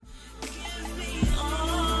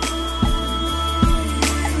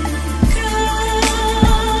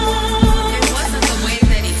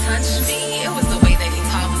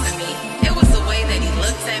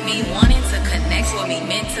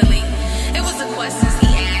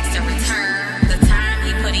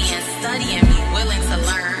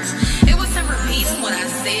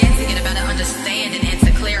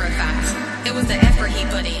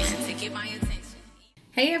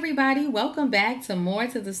everybody. Welcome back to More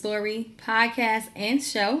to the Story podcast and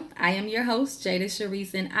show. I am your host, Jada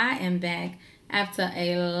Sharice, and I am back after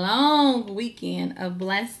a long weekend of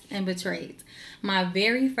Blessed and Betrayed, my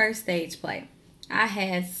very first stage play. I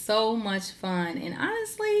had so much fun, and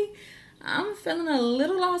honestly, I'm feeling a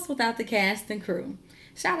little lost without the cast and crew.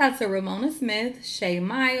 Shout out to Ramona Smith, Shay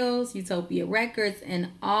Miles, Utopia Records, and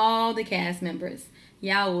all the cast members.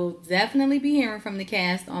 Y'all will definitely be hearing from the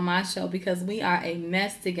cast on my show because we are a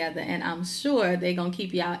mess together and I'm sure they're going to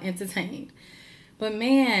keep y'all entertained. But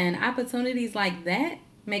man, opportunities like that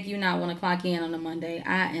make you not want to clock in on a Monday.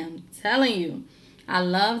 I am telling you. I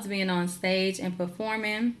loved being on stage and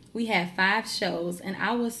performing. We had 5 shows and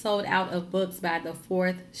I was sold out of books by the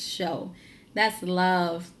 4th show. That's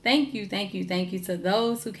love. Thank you to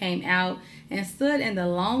those who came out and stood in the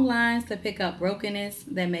long lines to pick up brokenness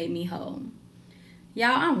that made me whole.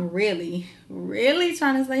 Y'all, I'm really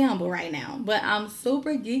trying to stay humble right now, but I'm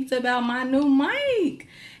super geeked about my new mic.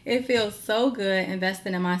 It feels so good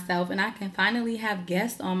investing in myself, and I can finally have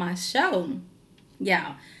guests on my show.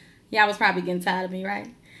 Y'all was probably getting tired of me,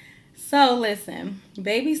 right? So listen,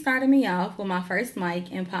 baby started me off with my first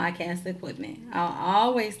mic and podcast equipment. I'll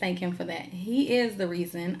always thank him for that. He is the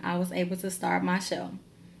reason I was able to start my show.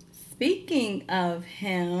 Speaking of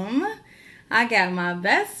him, I got my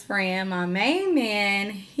best friend, my main man.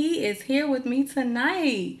 He is here with me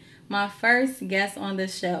tonight, my first guest on the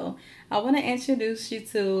show. I want to introduce you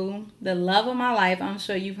to the love of my life. I'm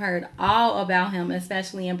sure you've heard all about him,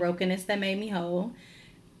 especially in Brokenness That Made Me Whole.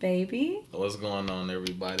 Baby. What's going on,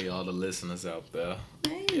 everybody? All the listeners out there.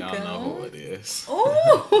 Y'all know who it is.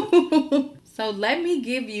 Ooh. So let me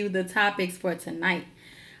give you the topics for tonight.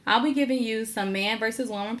 I'll be giving you some man versus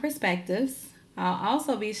woman perspectives. I'll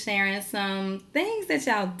also be sharing some things that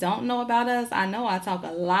y'all don't know about us. I know I talk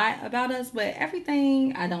a lot about us, but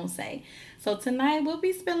everything I don't say. So tonight we'll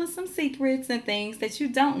be spilling some secrets and things that you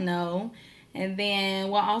don't know. And then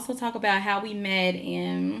we'll also talk about how we met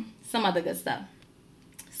and some other good stuff.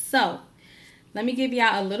 So let me give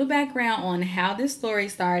y'all a little background on how this story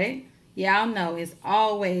started. Y'all know it's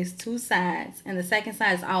always 2 sides, and the second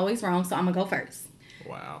side is always wrong, so I'm going to go first.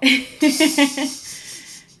 Wow.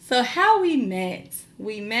 So how we met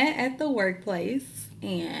at the workplace,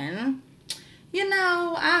 and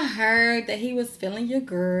I heard that he was feeling your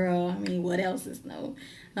girl. I mean, what else is no?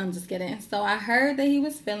 I'm just kidding. So I heard that he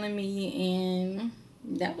was feeling me, and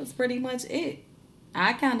that was pretty much it.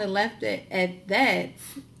 I kind of left it at that,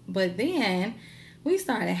 but then we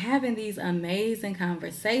started having these amazing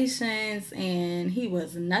conversations, and he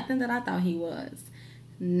was nothing that I thought he was.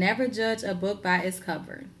 Never judge a book by its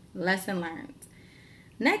cover. Lesson learned.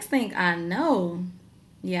 Next thing I know,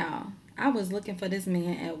 y'all, I was looking for this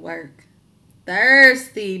man at work.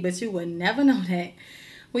 Thirsty, but you would never know that.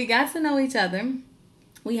 We got to know each other.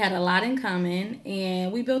 We had a lot in common,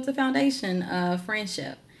 and we built a foundation of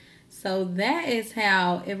friendship. So that is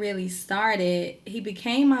how it really started. He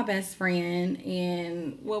became my best friend,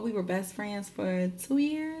 and we were best friends for 2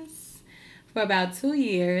 years. For about 2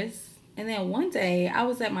 years. And then one day, I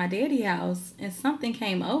was at my daddy's house, and something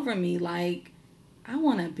came over me like, I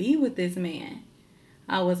want to be with this man.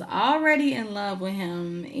 I was already in love with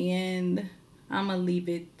him, and I'm going to leave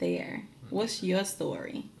it there. What's your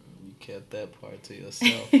story? You kept that part to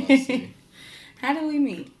yourself, I see. How did we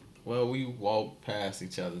meet? Well, we walked past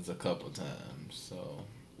each other a couple times, so...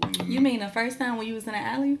 You mean the first time when you was in the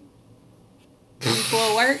alley?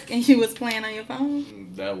 Before work and you was playing on your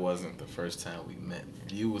phone? That wasn't the first time we met.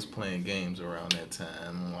 You was playing games around that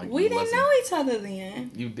time. We didn't know each other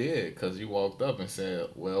then. You did, because you walked up and said,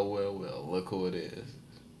 well, look who it is.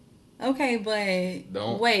 Okay,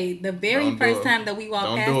 but wait, the very first time that we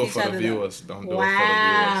walked past each other. Don't do it for the viewers. Don't do it for the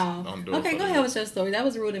viewers. Don't do it. Okay, go ahead with your story. That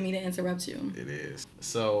was rude of me to interrupt you. It is.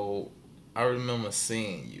 So, I remember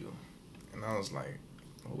seeing you, and I was like,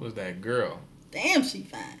 who was that girl? Damn, she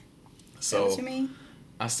fine. So, is that what you mean?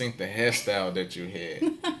 I seen the hairstyle that you had,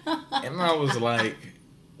 and I was like,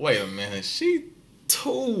 wait a minute, she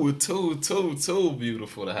too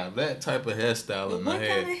beautiful to have that type of hairstyle in her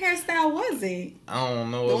head. What kind of hairstyle was it? I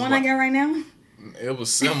don't know. The one I got right now? It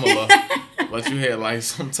was similar, but you had like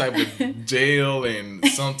some type of gel and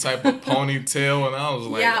some type of ponytail, and I was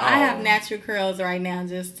like, yeah, I have natural curls right now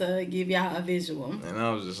just to give y'all a visual. And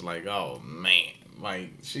I was just like, oh man, like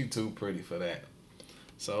she too pretty for that.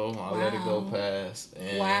 So I let it go past.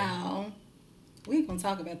 And wow. We're going to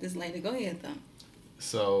talk about this later. Go ahead, though.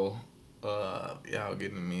 So, y'all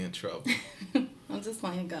getting me in trouble. I'm just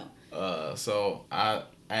letting it go. So I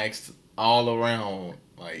asked all around,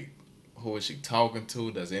 like, who is she talking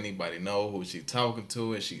to? Does anybody know who she talking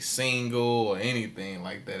to? Is she single or anything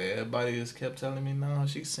like that? Everybody just kept telling me, no,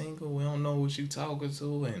 she's single. We don't know who she talking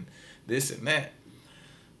to and this and that.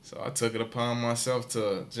 So I took it upon myself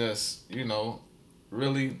to just,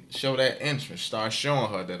 really show that interest. Start showing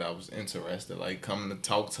her that I was interested. Like coming to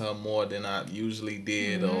talk to her more than I usually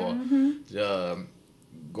did, or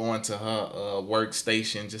going to her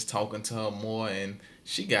workstation, just talking to her more. And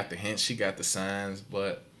she got the hints, she got the signs,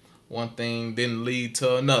 but one thing didn't lead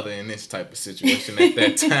to another in this type of situation at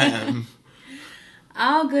that time.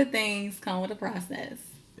 All good things come with a process.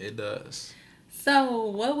 It does. So,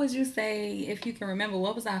 what would you say, if you can remember,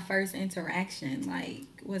 what was our first interaction? Like,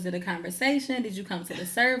 was it a conversation? Did you come to the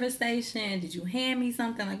service station? Did you hand me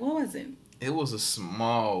something? Like, what was it? It was a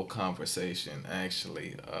small conversation,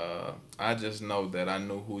 actually. I just know that I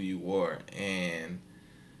knew who you were, and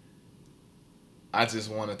I just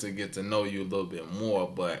wanted to get to know you a little bit more.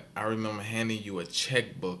 But I remember handing you a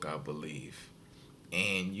checkbook, I believe.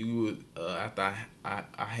 And you, after I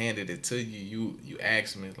handed it to you, you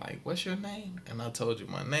asked me, like, what's your name? And I told you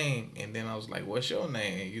my name. And then I was like, what's your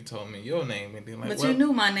name? And you told me your name. And then like, but you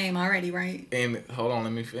knew my name already, right? And hold on,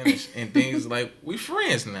 let me finish. And then he's like, we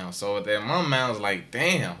friends now. So then my mind was like,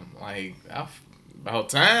 damn, like, about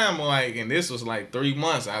time. Like, and this was like 3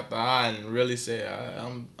 months after I really said,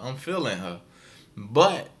 I'm feeling her.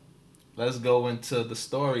 But let's go into the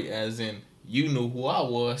story as in, you knew who I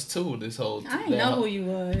was too this whole time. I didn't know who you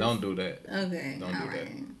was. Don't do that. Okay. Don't do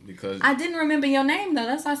that. Because I didn't remember your name though.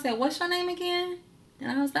 That's why I said, what's your name again?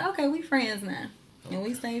 And I was like, okay, we friends now. Okay. And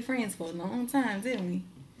we stayed friends for a long time, didn't we?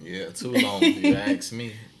 Yeah, too long if you ask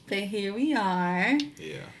me. But here we are.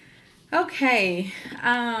 Yeah. Okay.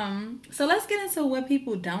 So let's get into what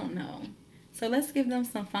people don't know. So let's give them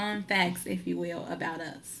some fun facts, if you will, about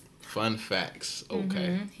us. Fun facts. Okay.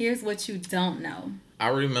 Mm-hmm. Here's what you don't know. I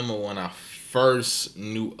remember when I first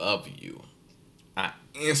knew of you, I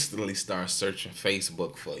instantly started searching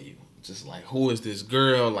Facebook for you. Just like, who is this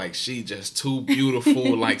girl? Like, she just too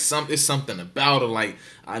beautiful. Like, it's something about her. Like,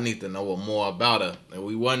 I need to know more about her. And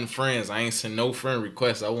we wasn't friends. I ain't sent no friend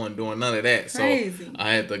requests. I wasn't doing none of that. Crazy. So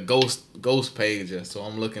I had the ghost page. So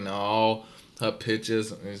I'm looking at all her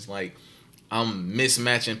pictures. And it's like, I'm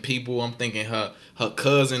mismatching people. I'm thinking her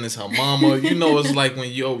cousin is her mama. You know, it's like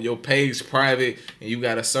when your page private and you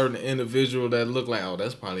got a certain individual that look like, oh,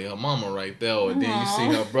 that's probably her mama right there. Or then you see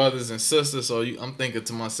her brothers and sisters. So I'm thinking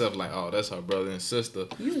to myself like, oh, that's her brother and sister.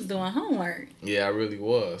 You was doing homework. Yeah, I really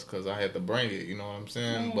was, because I had to bring it. You know what I'm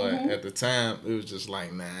saying? Mm-hmm. But at the time, it was just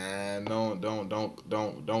like, nah,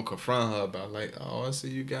 don't confront her about like, oh, I see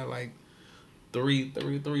you got like three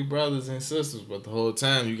brothers and sisters, but the whole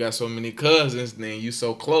time you got so many cousins, then you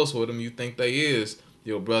so close with them, you think they is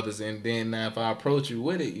your brothers, and then now if I approach you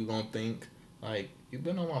with it, you gonna think like, you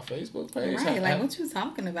been on my Facebook page, right? Like, what you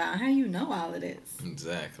talking about? How you know all of this?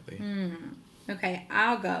 Exactly. Okay,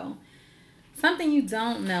 I'll go. Something you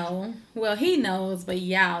don't know. Well, he knows, but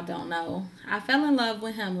y'all don't know. I fell in love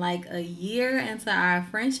with him like a year into our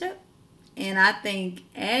friendship, and I think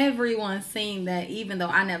everyone's seen that, even though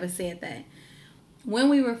I never said that. When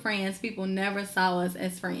we were friends, people never saw us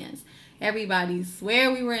as friends. Everybody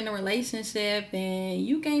swear we were in a relationship and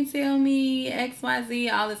you can't tell me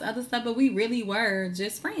XYZ, all this other stuff, but we really were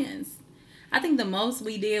just friends. I think the most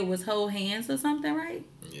we did was hold hands or something, right?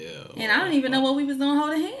 Yeah. And I don't even know what we was doing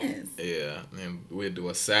holding hands. Yeah, and we'd do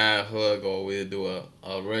a side hug or we'd do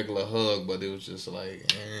a regular hug, but it was just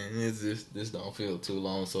like, this don't feel too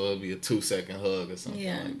long, so it'll be a 2-second hug or something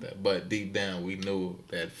like that. But deep down, we knew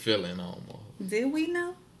that feeling almost. Did we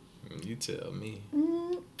know? You tell me.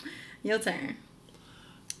 Your turn.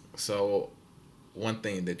 So, one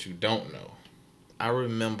thing that you don't know, I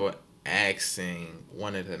remember asking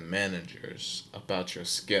one of the managers about your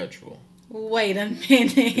schedule. Wait a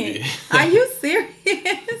minute. Yeah. Are you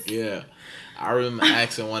serious? Yeah. I remember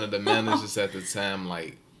asking one of the managers at the time,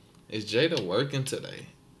 like, is Jada working today?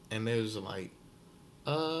 And they was like,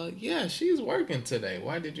 yeah, she's working today.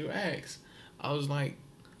 Why did you ask? I was like,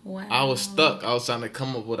 wow. I was stuck. I was trying to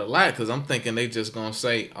come up with a lie because I'm thinking they just going to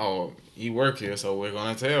say, oh, you work here, so we're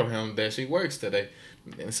going to tell him that she works today.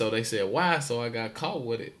 And so they said, why? So I got caught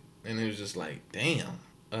with it. And it was just like, damn.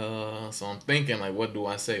 So I'm thinking, like, what do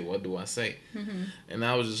I say? What do I say? Mm-hmm. And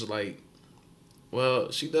I was just like,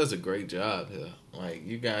 well, she does a great job here. Like,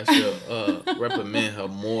 you guys should recommend her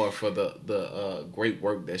more for the great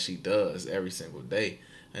work that she does every single day.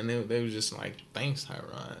 And they were just like, thanks,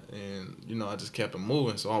 Tyron. And, you know, I just kept it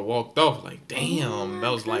moving. So I walked off like, damn. That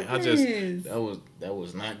was like, that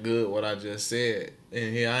was not good what I just said.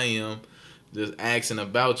 And here I am just asking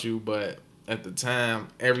about you. But at the time,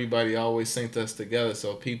 everybody always synced us together,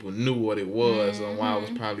 so people knew what it was and why I was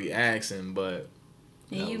probably asking. But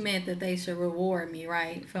and you meant that they should reward me,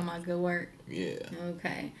 right, for my good work. Yeah.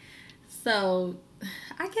 Okay. So,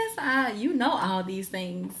 I guess you know all these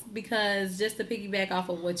things because just to piggyback off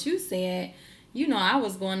of what you said, you know, I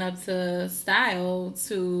was going up to Style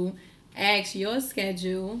to ask your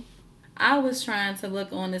schedule. I was trying to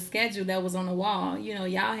look on the schedule that was on the wall. You know,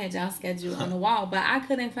 y'all had y'all schedule on the wall, but I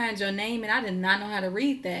couldn't find your name and I did not know how to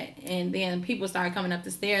read that. And then people started coming up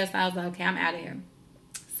the stairs. So I was like, okay, I'm out of here.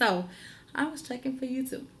 So I was checking for you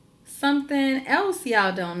too. Something else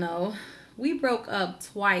y'all don't know. We broke up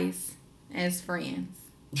twice as friends.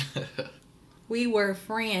 We were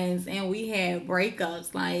friends and we had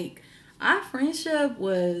breakups. Like, our friendship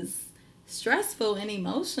was stressful and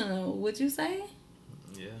emotional, would you say?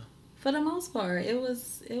 Yeah. For the most part, it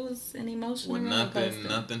was an emotional with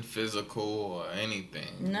nothing physical or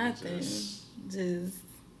anything. Nothing. Just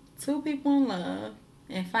two people in love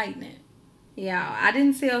and fighting it. Yeah, I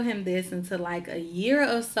didn't tell him this until like a year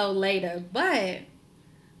or so later, but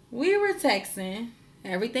we were texting.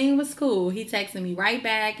 Everything was cool. He texted me right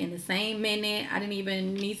back in the same minute. I didn't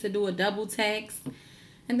even need to do a double text.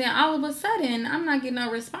 And then all of a sudden, I'm not getting no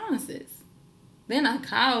responses. Then I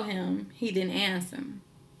called him. He didn't answer.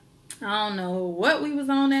 I don't know what we was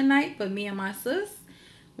on that night, but me and my sis,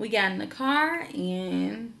 we got in the car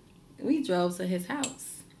and we drove to his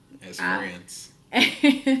house. As friends.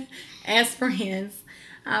 As friends.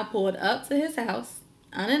 I pulled up to his house,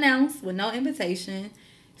 unannounced, with no invitation.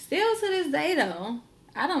 Still to this day, though,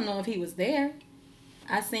 I don't know if he was there.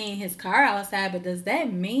 I seen his car outside, but does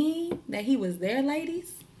that mean that he was there,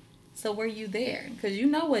 ladies? So were you there? Because you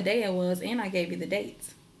know what day it was, and I gave you the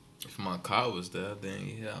dates. If my car was there,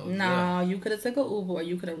 then yeah, I was there. You could have took an Uber or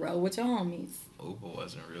you could have rode with your homies. Uber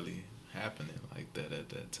wasn't really happening like that at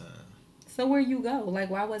that time. So where you go?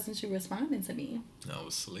 Like, why wasn't you responding to me? I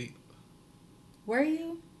was asleep. Were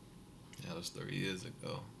you? That was 3 years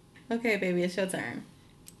ago. Okay, baby, it's your turn.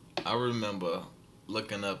 I remember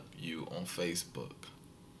looking up you on Facebook.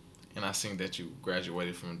 And I seen that you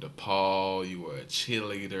graduated from DePaul. You were a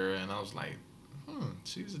cheerleader. And I was like,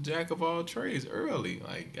 she's a jack of all trades early.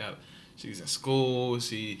 Like, she's in school.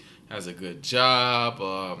 She has a good job.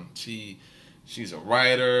 She's a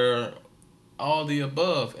writer. All the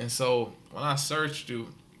above. And so when I searched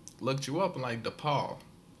you, looked you up, like DePaul.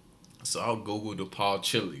 So I'll Google DePaul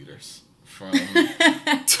cheerleaders from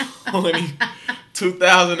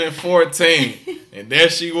 2014. And there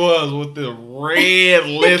she was with the red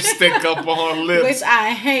lipstick up on her lips. Which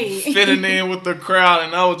I hate. Fitting in with the crowd.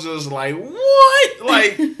 And I was just like, what?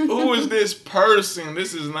 Like, who is this person?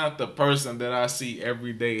 This is not the person that I see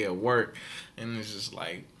every day at work. And it's just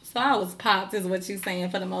like. So I was popped is what you saying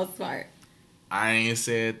for the most part. I ain't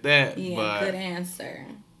said that. Yeah, but good answer.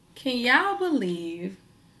 Can y'all believe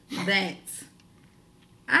that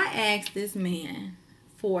I asked this man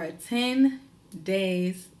for 10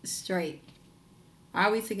 days straight? Are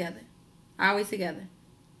we together? Are we together?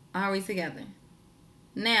 Are we together?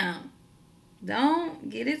 Now, don't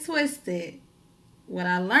get it twisted. What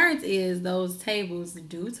I learned is those tables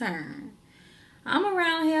do turn. I'm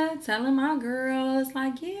around here telling my girls,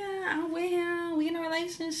 like, yeah, I'm with him. We in a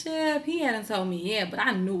relationship. He hadn't told me yet, but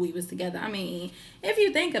I knew we was together. I mean, if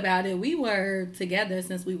you think about it, we were together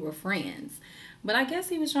since we were friends. But I guess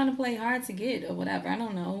he was trying to play hard to get or whatever. I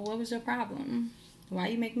don't know. What was your problem? Why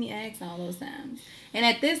you make me ask all those times? And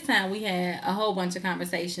at this time, we had a whole bunch of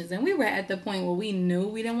conversations. And we were at the point where we knew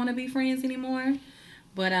we didn't want to be friends anymore.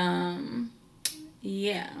 But,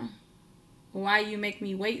 yeah. Why you make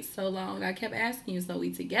me wait so long? I kept asking you, so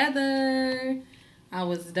we together? I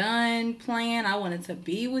was done playing. I wanted to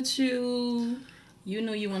be with you. You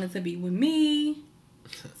knew you wanted to be with me.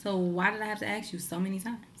 So why did I have to ask you so many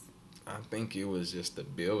times? I think it was just the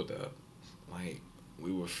build-up. Like,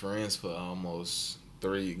 we were friends for almost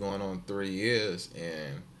going on 3 years,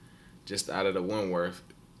 and just out of the Wentworth,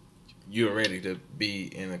 you're ready to be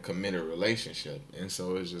in a committed relationship. And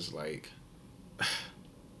so it's just like,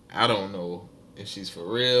 I don't know if she's for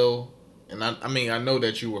real. And I mean, I know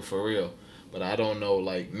that you were for real, but I don't know,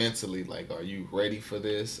 like, mentally, like, are you ready for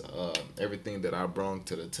this? Everything that I bring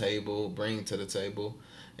to the table.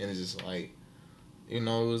 And it's just like, you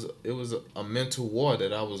know, it was a mental war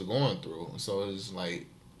that I was going through. So it was like,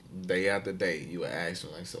 day after day, you would ask me,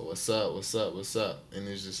 like, so what's up? And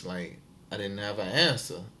it's just like, I didn't have an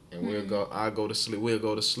answer. And we'll go to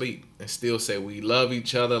sleep and still say we love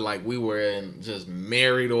each other like we were just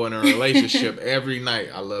married or in a relationship every night.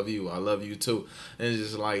 I love you too. And it's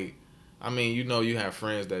just like, I mean, you know, you have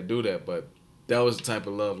friends that do that, but that was the type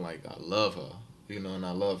of love, like, I love her. and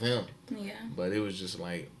I love him. Yeah. But it was just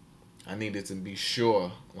like, I needed to be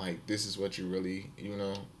sure, like, this is what you really,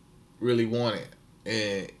 really wanted.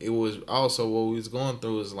 And it was also what we was going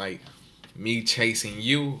through is like me chasing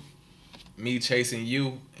you,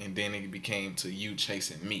 and then it became to you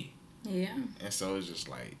chasing me. Yeah. And so it's just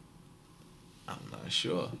like, I'm not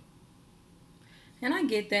sure. And I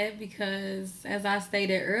get that because, as I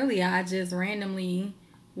stated earlier, I just randomly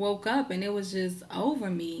woke up and it was just over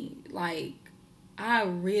me. Like, I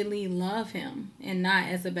really love him, and not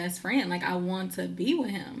as a best friend. Like, I want to be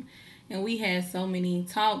with him. And we had so many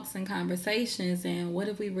talks and conversations, and what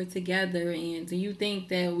if we were together, and do you think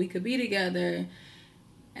that we could be together?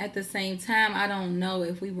 At the same time, I don't know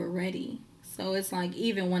if we were ready. So it's like,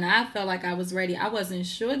 even when I felt like I was ready, I wasn't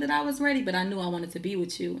sure that I was ready, but I knew I wanted to be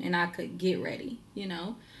with you and I could get ready,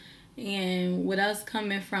 And with us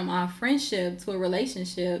coming from our friendship to a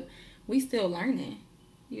relationship, we still learning,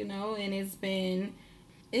 and it's been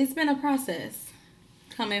a process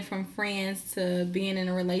coming from friends to being in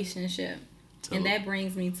a relationship. And that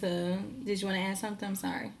brings me to, did you want to add something? I'm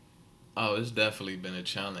sorry. Oh, it's definitely been a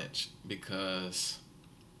challenge because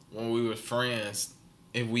when we were friends,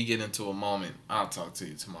 if we get into a moment, I'll talk to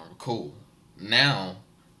you tomorrow. Cool. Now,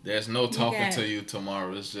 there's no talking to you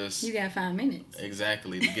tomorrow. It's just... You got 5 minutes.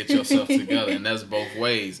 Exactly, to get yourself together. And that's both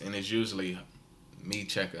ways. And it's usually me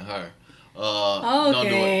checking her. Okay.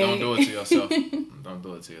 Don't do it to yourself. Don't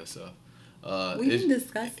do it to yourself. We can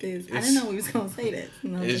discuss this. I didn't know we was going to say that.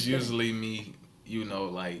 No, it's usually me,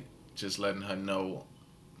 like, just letting her know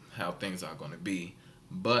how things are going to be.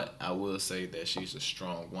 But I will say that she's a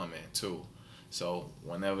strong woman, too. So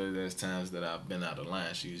whenever there's times that I've been out of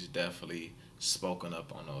line, she's definitely spoken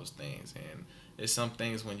up on those things. And it's some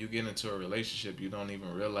things when you get into a relationship, you don't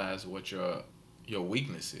even realize what your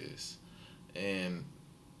weakness is. And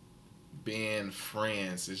being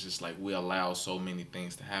friends, it's just like we allow so many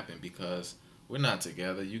things to happen because we're not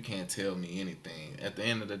together. You can't tell me anything. At the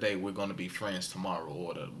end of the day, we're going to be friends tomorrow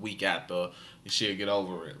or the week after. She'll get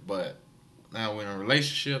over it. But now we're in a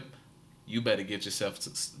relationship, you better get your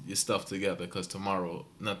stuff together because tomorrow,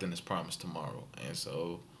 nothing is promised tomorrow. And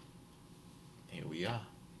so, here we are.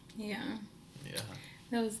 Yeah. Yeah.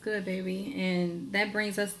 That was good, baby. And that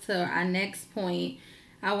brings us to our next point.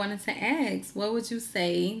 I wanted to ask, what would you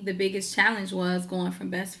say the biggest challenge was going from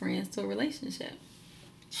best friends to a relationship?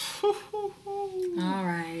 All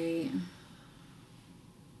right.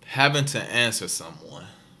 Having to answer someone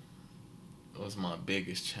was my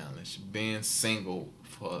biggest challenge. Being single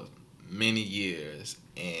for many years,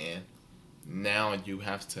 and now you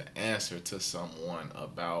have to answer to someone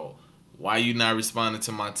about why you not responding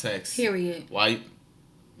to my text. Period.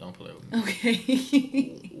 Don't play with me.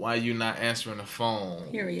 Okay. Why you not answering the phone?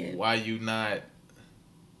 Period. Why you not...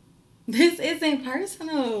 This isn't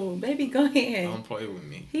personal. Baby, go ahead. Don't play with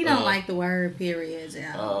me. He don't like the word period,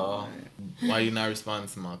 y'all. Why you not responding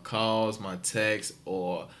to my calls, my texts,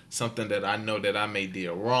 or something that I know that I may did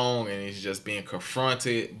wrong and it's just being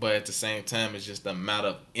confronted, but at the same time, it's just the amount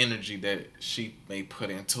of energy that she may put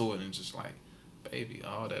into it and just like, baby,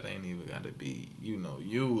 all that ain't even got to be,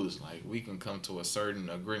 used. Like, we can come to a certain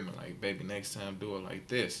agreement. Like, baby, next time do it like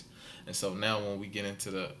this. And so now when we get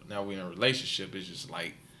now we're in a relationship, it's just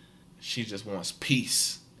like, she just wants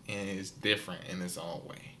peace, and it's different in its own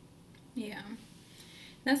way. Yeah.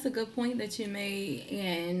 That's a good point that you made,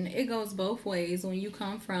 and it goes both ways. When you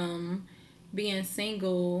come from being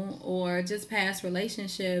single or just past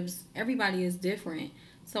relationships, everybody is different.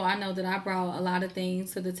 So I know that I brought a lot of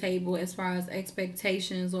things to the table as far as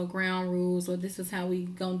expectations or ground rules or this is how we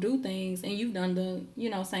gonna do things, and you've done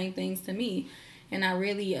the same things to me. And I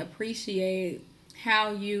really appreciate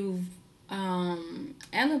how you've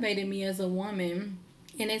elevated me as a woman.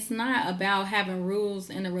 And it's not about having rules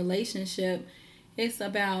in a relationship. It's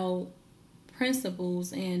about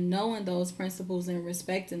principles and knowing those principles and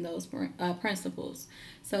respecting those principles.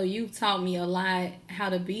 So you've taught me a lot how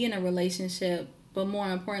to be in a relationship, but more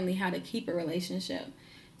importantly, how to keep a relationship.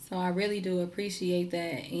 So I really do appreciate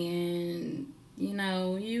that. And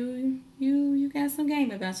you got some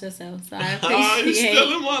game about yourself. So I appreciate. You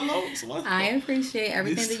stealing my notes. I appreciate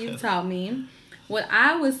everything that you've taught me. What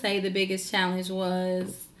I would say the biggest challenge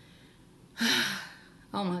was,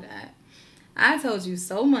 oh my God, I told you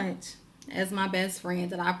so much as my best friend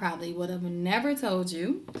that I probably would have never told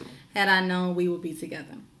you had I known we would be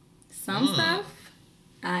together. Some stuff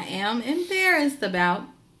I am embarrassed about,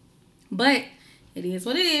 but it is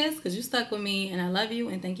what it is because you stuck with me and I love you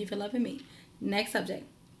and thank you for loving me. Next subject.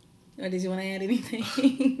 Or did you want to add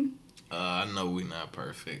anything? I know we're not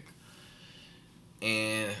perfect.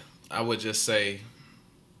 And I would just say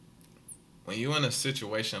when you're in a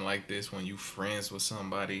situation like this, when you friends with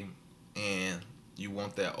somebody and you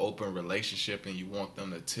want that open relationship and you want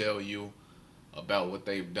them to tell you about what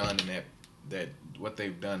they've done in that what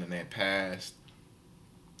they've done in that past,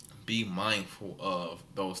 be mindful of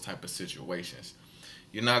those type of situations.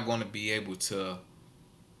 You're not going to be able to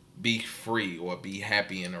be free or be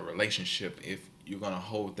happy in a relationship if you're going to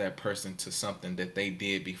hold that person to something that they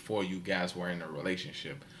did before you guys were in a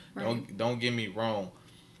relationship. Right. Don't get me wrong.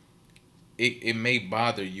 It may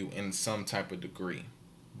bother you in some type of degree,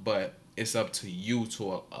 but it's up to you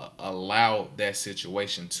to allow that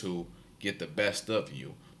situation to get the best of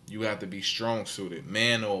you. You have to be strong suited,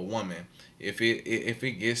 man or woman. If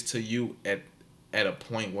it gets to you at a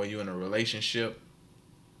point where you're in a relationship,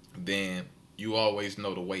 then you always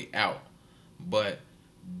know the way out. But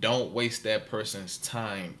don't waste that person's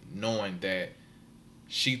time knowing that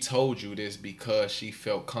she told you this because she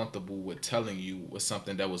felt comfortable with telling you was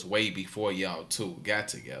something that was way before y'all two got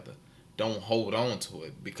together. Don't hold on to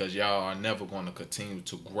it because y'all are never going to continue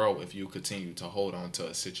to grow if you continue to hold on to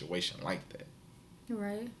a situation like that.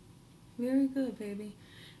 Right. Very good, baby.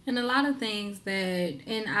 And a lot of things that,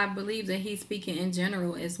 and I believe that he's speaking in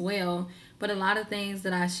general as well, but a lot of things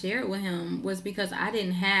that I shared with him was because I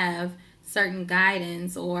didn't have certain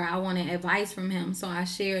guidance or I wanted advice from him. So I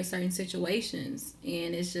shared certain situations.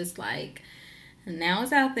 And it's just like, now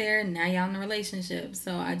it's out there. Now y'all in a relationship.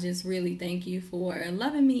 So I just really thank you for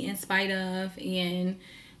loving me in spite of. And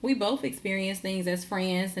we both experienced things as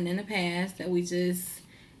friends and in the past that we just,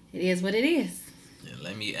 it is what it is. And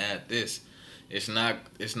let me add this. It's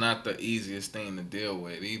not the easiest thing to deal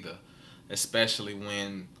with either. Especially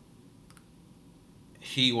when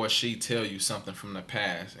he or she tell you something from the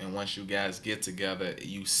past, and once you guys get together,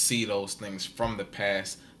 you see those things from the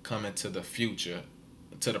past come into the future,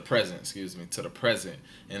 to the present,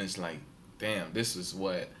 and it's like, damn, this is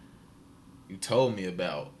what you told me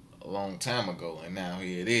about a long time ago, and now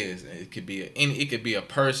here it is. And it could be a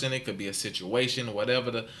person, it could be a situation,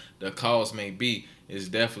 whatever the cause may be. Is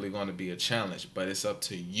definitely going to be a challenge, but it's up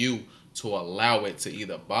to you to allow it to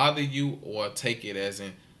either bother you or take it as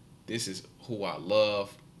in, this is who I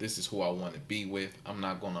love. This is who I want to be with. I'm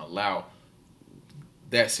not going to allow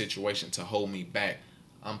that situation to hold me back.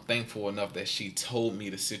 I'm thankful enough that she told me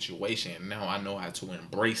the situation, and now I know how to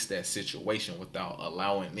embrace that situation without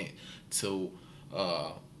allowing it to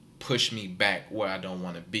push me back where I don't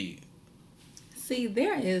want to be. See,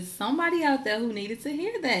 there is somebody out there who needed to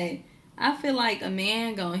hear that. I feel like a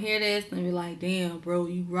man gonna hear this and be like, damn, bro,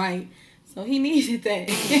 you right. So he needed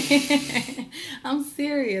that. I'm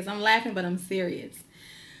serious. I'm laughing, but I'm serious.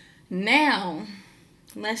 Now,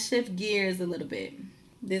 let's shift gears a little bit.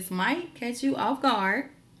 This might catch you off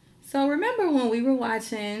guard. So remember when we were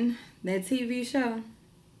watching that TV show?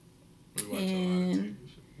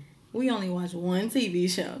 We only watched one TV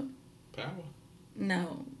show. Power?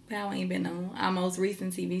 No. Power ain't been on our most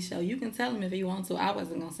recent TV show. You can tell him if you want to. I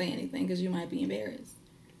wasn't going to say anything because you might be embarrassed.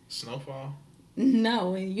 Snowfall?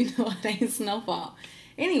 No, and you know it ain't Snowfall.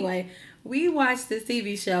 Anyway, we watched this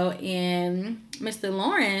TV show and Mr.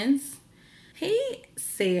 Lawrence, he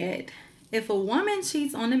said if a woman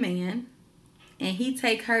cheats on a man and he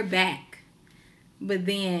take her back, but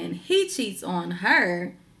then he cheats on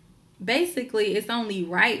her, basically it's only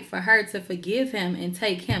right for her to forgive him and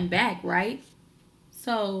take him back, right?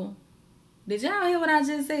 So, did y'all hear what I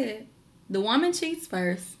just said? The woman cheats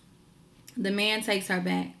first. The man takes her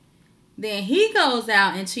back. Then he goes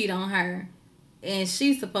out and cheat on her. And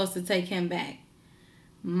she's supposed to take him back.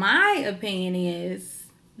 My opinion is,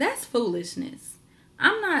 that's foolishness.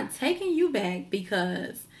 I'm not taking you back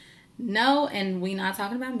because, no, and we're not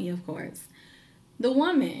talking about me, of course. The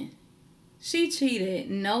woman, she cheated.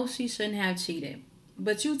 No, she shouldn't have cheated.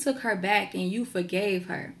 But you took her back and you forgave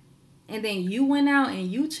her. And then you went out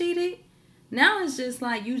and you cheated. Now it's just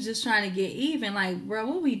like you just trying to get even. Like, bro,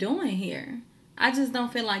 what we doing here? I just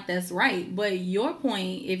don't feel like that's right. But your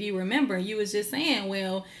point, if you remember, you was just saying,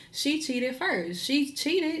 well, she cheated first. She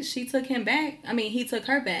cheated. She took him back. I mean, he took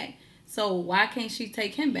her back. So why can't she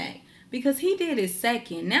take him back? Because he did his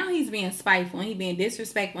second. Now he's being spiteful and he's being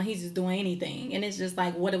disrespectful and he's just doing anything. And it's just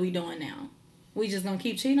like, what are we doing now? We just gonna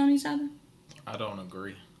keep cheating on each other? I don't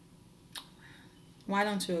agree. Why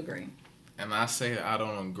don't you agree? And I say I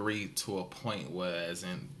don't agree to a point where, as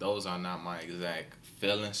in, those are not my exact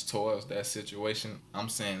feelings towards that situation. I'm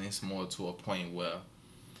saying it's more to a point where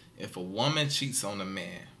if a woman cheats on a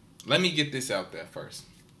man, let me get this out there first.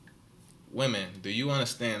 Women, do you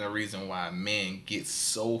understand the reason why men get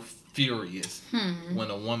so furious when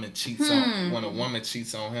a woman cheats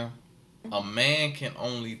on him? A man can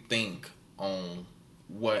only think on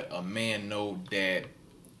what a man know that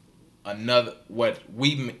what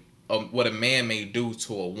a man may do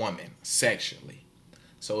to a woman sexually.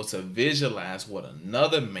 So to visualize what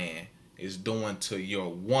another man is doing to your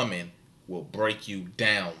woman will break you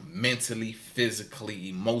down mentally, physically,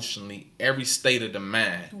 emotionally, every state of the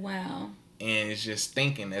mind. Wow. And it's just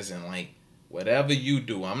thinking as in like, whatever you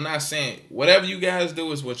do, I'm not saying whatever you guys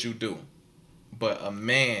do is what you do. But a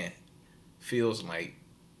man feels like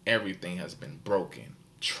everything has been broken.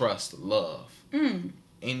 Trust, love,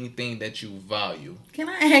 anything that you value. Can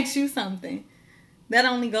I ask you something? That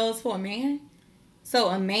only goes for a man? So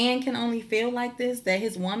a man can only feel like this, that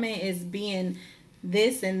his woman is being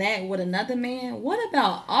this and that with another man? What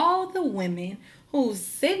about all the women who's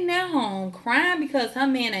sitting at home crying because her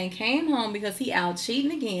man ain't came home because he out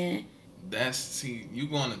cheating again? You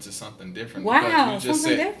going into something different. Wow, you just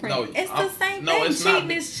something said, different. No, it's the same thing. It's cheating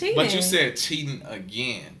not, is cheating. But you said cheating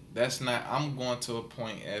again. That's not. I'm going to a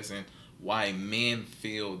point as in why men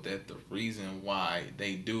feel that the reason why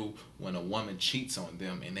they do when a woman cheats on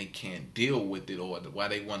them and they can't deal with it, or why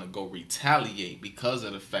they want to go retaliate, because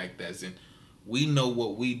of the fact that as in we know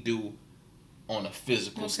what we do on a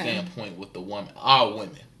physical standpoint with the woman, our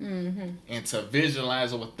women, and to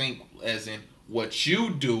visualize or think as in what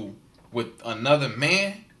you do with another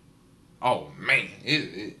man, oh man,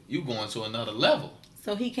 you going to another level.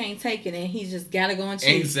 So he can't take it and he just gotta go and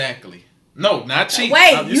cheat. Exactly. No, not cheat.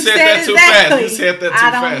 Wait, you said that too exactly. fast. You said that too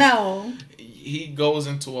fast. I don't know. He goes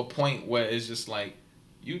into a point where it's just like,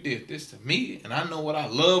 you did this to me, and I know what I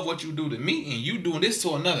love what you do to me, and you doing this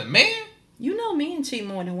to another man? You know men cheat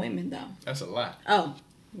more than women, though. That's a lie. Oh,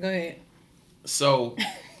 go ahead. So,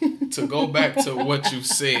 to go back to what you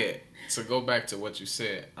said,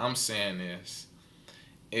 I'm saying this.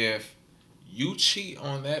 If you cheat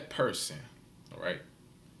on that person, right,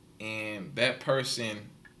 and that person,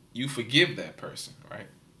 you forgive that person, right?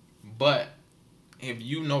 But if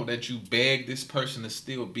you know that you begged this person to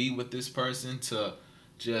still be with this person, to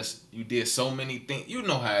just, you did so many things, you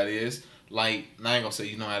know how it is. Like, I ain't gonna say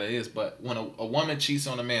you know how it is, but when a woman cheats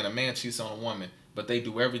on a man cheats on a woman, but they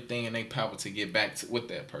do everything in their power to get back with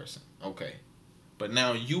that person, okay? But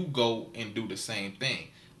now you go and do the same thing.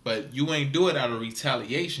 But you ain't do it out of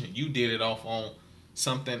retaliation. You did it off on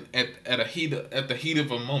something at the heat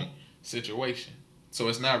of a moment situation. So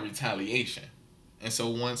it's not retaliation. And so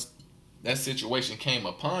once that situation came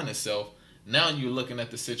upon itself, now you're looking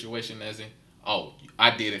at the situation as in, oh,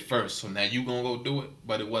 I did it first, so now you gonna go do it?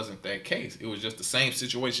 But it wasn't that case. It was just the same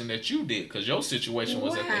situation that you did, because your situation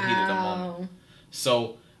was at the heat of the moment.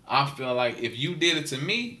 So I feel like if you did it to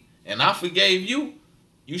me and I forgave you,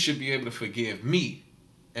 you should be able to forgive me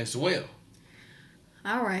as well.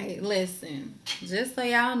 All right, listen. Just so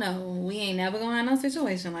y'all know, we ain't never gonna have no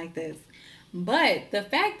situation like this. But the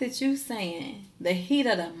fact that you saying the heat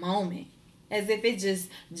of the moment, as if it just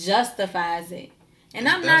justifies it. And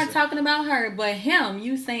I'm not talking about her, but him.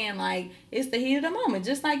 You saying like it's the heat of the moment,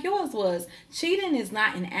 just like yours was. Cheating is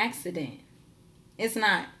not an accident. It's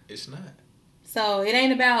not. It's not. So it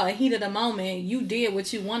ain't about a heat of the moment. You did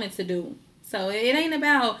what you wanted to do. So it ain't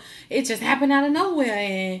about it just happened out of nowhere.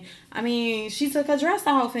 And I mean, she took her dress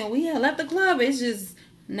off and we left the club. It's just,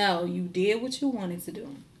 no, you did what you wanted to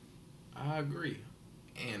do. I agree.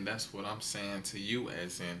 And that's what I'm saying to you,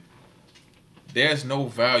 as in, there's no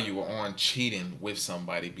value on cheating with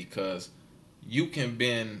somebody, because you can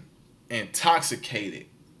been intoxicated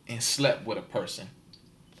and slept with a person.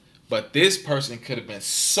 But this person could have been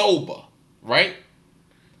sober, right?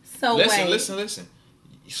 So listen.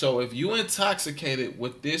 So if you intoxicated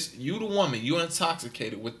with this, you the woman, you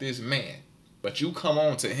intoxicated with this man, but you come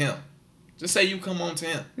on to him. Just say you come on to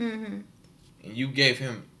him. Mm-hmm. And you gave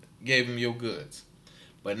him your goods.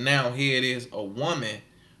 But now here it is, a woman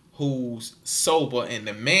who's sober and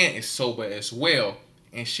the man is sober as well,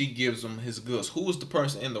 and she gives him his goods. Who's the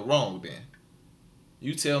person in the wrong then?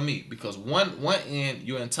 You tell me. Because one end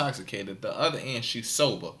you're intoxicated, the other end she's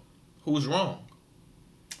sober. Who's wrong?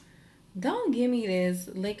 Don't give me this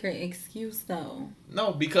liquor excuse though.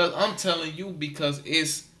 No, because I'm telling you, because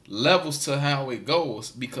it's levels to how it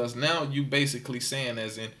goes. Because now you basically saying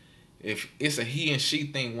as in, if it's a he and she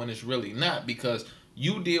thing when it's really not, because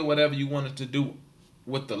you did whatever you wanted to do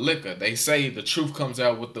with the liquor. They say the truth comes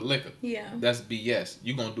out with the liquor. Yeah. That's BS.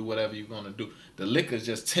 You're going to do whatever you're going to do. The liquor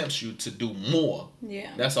just tempts you to do more. Yeah.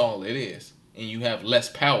 That's all it is. And you have less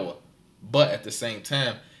power. But at the same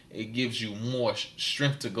time, it gives you more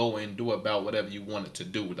strength to go and do about whatever you wanted to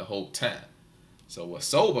do the whole time. So a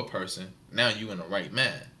sober person, now you in the right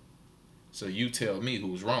mind. So you tell me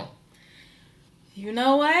who's wrong. You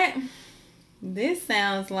know what? This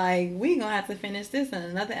sounds like we gonna have to finish this in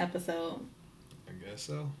another episode. I guess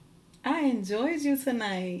so. I enjoyed you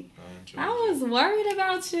tonight. I you. was worried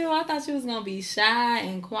about you. I thought you was gonna be shy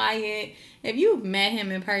and quiet. If you met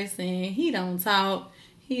him in person, he don't talk.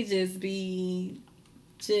 He just be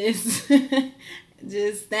just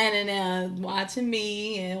just standing there watching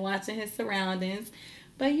me and watching his surroundings.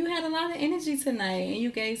 But you had a lot of energy tonight, and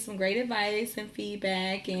you gave some great advice and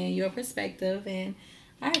feedback and your perspective, and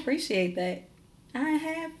I appreciate that. I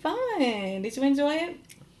had fun. Did you enjoy it?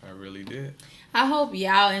 I really did. I hope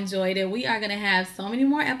y'all enjoyed it. We are going to have so many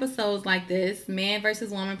more episodes like this, man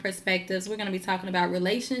versus woman perspectives. We're going to be talking about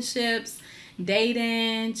relationships,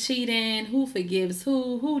 dating, cheating, who forgives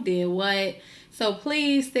who did what. So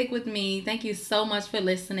please stick with me. Thank you so much for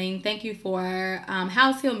listening. Thank you for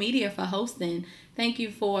House Hill Media for hosting. Thank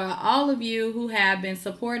you for all of you who have been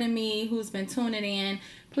supporting me, who's been tuning in.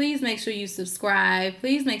 Please make sure you subscribe.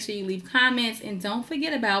 Please make sure you leave comments. And don't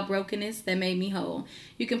forget about Brokenness That Made Me Whole.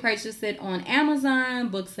 You can purchase it on Amazon,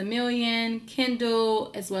 Books A Million,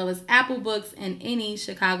 Kindle, as well as Apple Books and any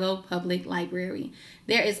Chicago Public Library.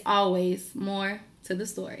 There is always more to the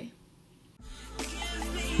story.